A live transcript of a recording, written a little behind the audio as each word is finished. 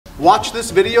Watch this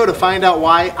video to find out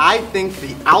why I think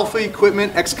the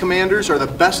ALPHAequipt xCommanders are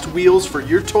the best wheels for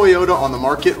your Toyota on the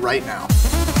market right now.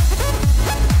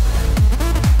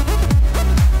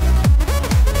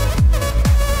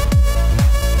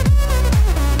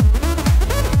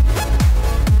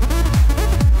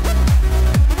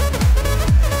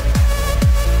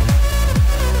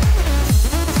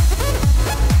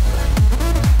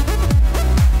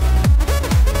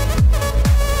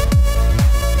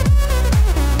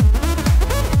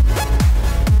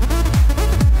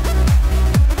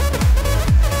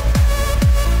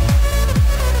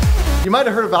 You might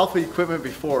have heard of ALPHAequipt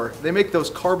before. They make those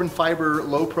carbon fiber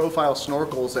low profile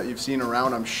snorkels that you've seen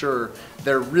around, I'm sure.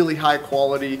 They're really high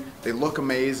quality, they look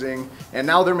amazing, and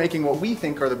now they're making what we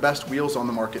think are the best wheels on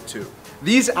the market too.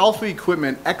 These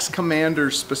ALPHAequipt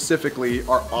xCommanders specifically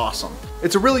are awesome.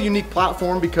 It's a really unique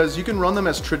platform because you can run them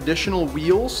as traditional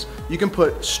wheels, you can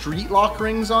put Streetlock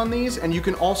rings on these, and you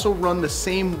can also run the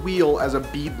same wheel as a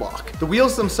Beadlock. The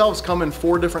wheels themselves come in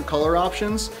 4 different color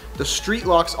options. The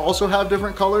Streetlocks also have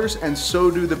different colors, and so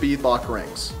do the Beadlock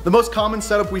rings. The most common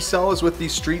setup we sell is with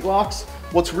these Streetlocks.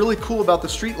 What's really cool about the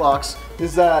Streetlocks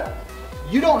is that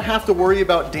you don't have to worry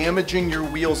about damaging your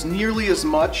wheels nearly as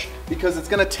much because it's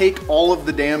gonna take all of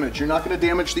the damage. You're not gonna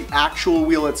damage the actual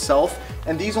wheel itself,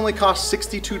 and these only cost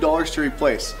 $62 to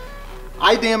replace.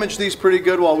 I damaged these pretty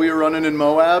good while we were running in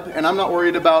Moab, and I'm not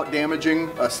worried about damaging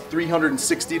a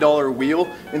 $360 wheel.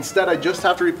 Instead, I just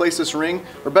have to replace this ring,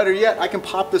 or better yet, I can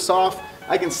pop this off,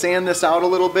 I can sand this out a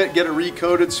little bit, get it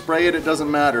recoated, spray it, it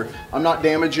doesn't matter. I'm not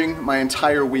damaging my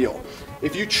entire wheel.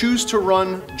 If you choose to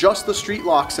run just the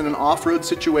Streetlocks in an off-road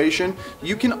situation,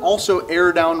 you can also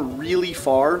air down really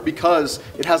far because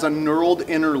it has a knurled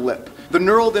inner lip. The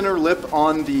knurled inner lip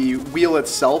on the wheel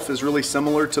itself is really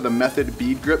similar to the Method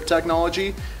bead grip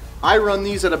technology. I run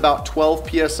these at about 12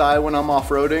 PSI when I'm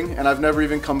off-roading, and I've never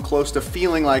even come close to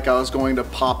feeling like I was going to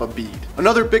pop a bead.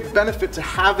 Another big benefit to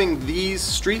having these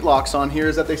Streetlocks on here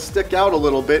is that they stick out a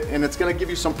little bit, and it's gonna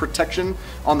give you some protection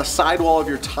on the sidewall of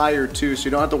your tire too, so you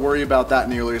don't have to worry about that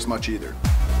nearly as much either.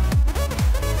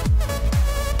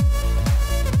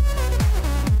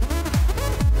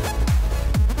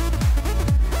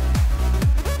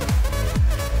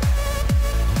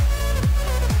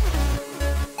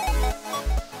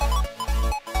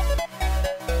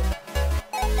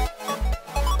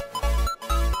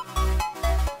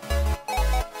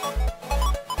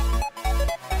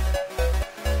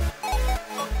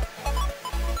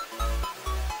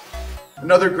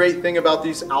 Another great thing about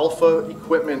these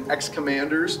ALPHAequipt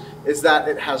xCommanders is that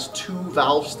it has 2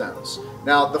 valve stems.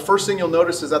 Now, the first thing you'll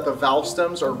notice is that the valve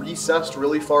stems are recessed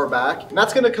really far back, and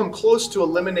that's gonna come close to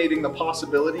eliminating the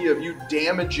possibility of you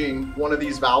damaging one of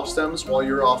these valve stems while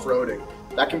you're off-roading.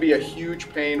 That can be a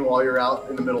huge pain while you're out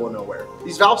in the middle of nowhere.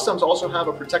 These valve stems also have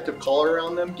a protective collar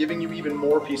around them, giving you even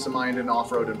more peace of mind in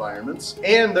off-road environments,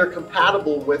 and they're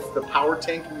compatible with the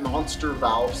PowerTank Monster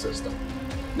valve system.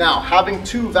 Now, having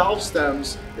 2 valve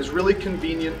stems is really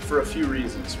convenient for a few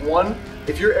reasons. One,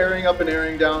 if you're airing up and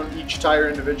airing down each tire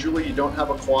individually, you don't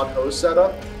have a quad hose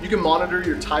setup, you can monitor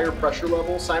your tire pressure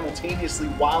level simultaneously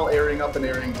while airing up and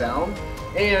airing down.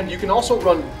 And you can also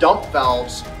run dump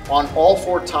valves on all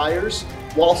 4 tires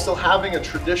while still having a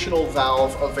traditional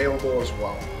valve available as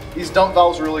well. These dump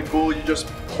valves are really cool. You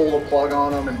just pull the plug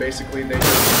on them and basically they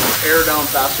just air down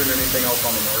faster than anything else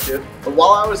on the market. But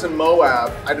while I was in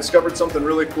Moab, I discovered something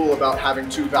really cool about having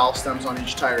 2 valve stems on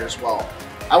each tire as well.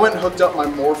 I went and hooked up my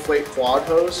Moreflate quad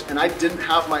hose, and I didn't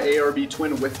have my ARB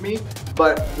twin with me,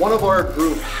 but one of our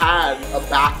group had a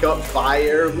backup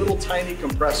Viair little tiny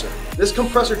compressor. This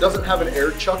compressor doesn't have an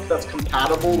air chuck that's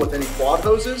compatible with any quad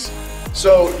hoses,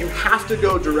 so you have to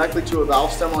go directly to a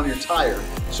valve stem on your tire.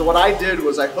 So what I did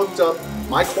was I hooked up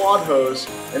my quad hose,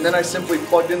 and then I simply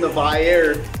plugged in the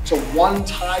Viair to one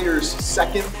tire's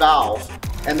second valve,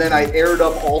 and then I aired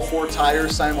up all 4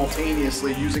 tires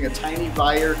simultaneously using a tiny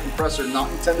Viair compressor not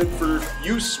intended for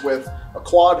use with a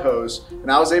quad hose,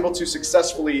 and I was able to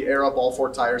successfully air up all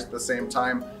 4 tires at the same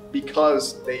time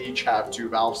because they each have 2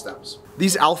 valve stems.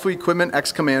 These ALPHAequipt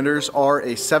xCommanders are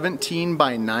a 17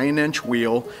 by 9 inch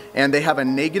wheel, and they have a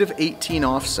 -18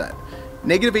 offset.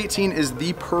 -18 is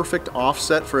the perfect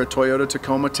offset for a Toyota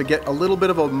Tacoma to get a little bit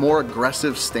of a more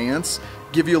aggressive stance,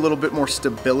 give you a little bit more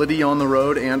stability on the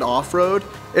road and off-road.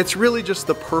 It's really just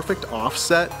the perfect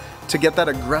offset to get that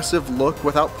aggressive look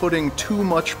without putting too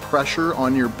much pressure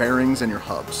on your bearings and your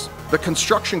hubs. The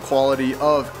construction quality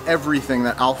of everything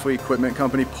that Alpha Equipment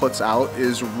Company puts out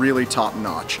is really top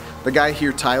notch. The guy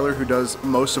here, Tyler, who does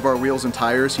most of our wheels and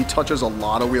tires, he touches a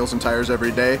lot of wheels and tires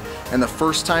every day. And the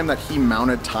first time that he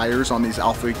mounted tires on these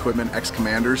Alpha Equipment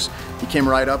xCommanders, he came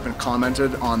right up and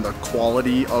commented on the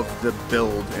quality of the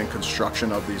build and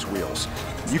construction of these wheels.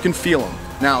 You can feel them.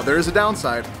 Now, there is a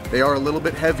downside. They are a little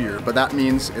bit heavier, but that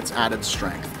means it's added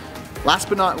strength. Last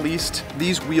but not least,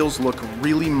 these wheels look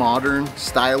really modern,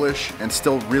 stylish, and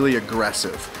still really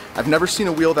aggressive. I've never seen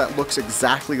a wheel that looks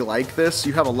exactly like this.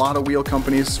 You have a lot of wheel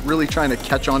companies really trying to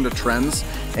catch on to trends,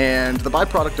 and the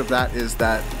byproduct of that is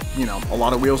that, you know, a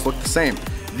lot of wheels look the same.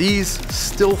 These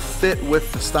still fit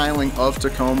with the styling of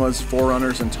Tacomas,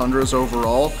 4Runners, and Tundras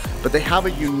overall, but they have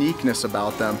a uniqueness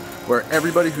about them where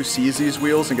everybody who sees these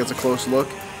wheels and gets a close look,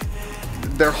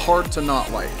 they're hard to not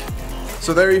like.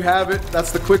 So there you have it.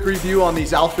 That's the quick review on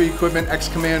these Alpha Equipment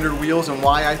xCommander wheels and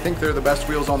why I think they're the best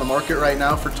wheels on the market right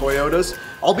now for Toyotas.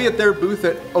 I'll be at their booth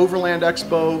at Overland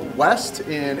Expo West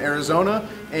in Arizona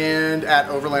and at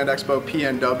Overland Expo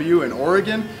PNW in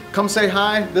Oregon. Come say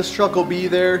hi. This truck will be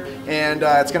there, and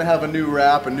it's going to have a new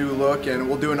wrap, a new look, and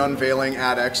we'll do an unveiling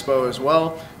at Expo as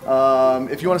well.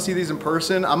 If you want to see these in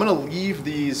person, I'm going to leave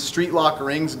these Streetlock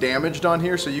rings damaged on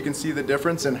here so you can see the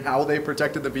difference in how they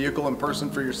protected the vehicle in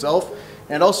person for yourself.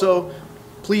 And also,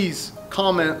 please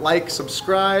comment, like,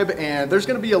 subscribe, and there's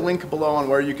going to be a link below on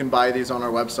where you can buy these on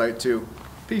our website too.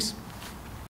 Peace.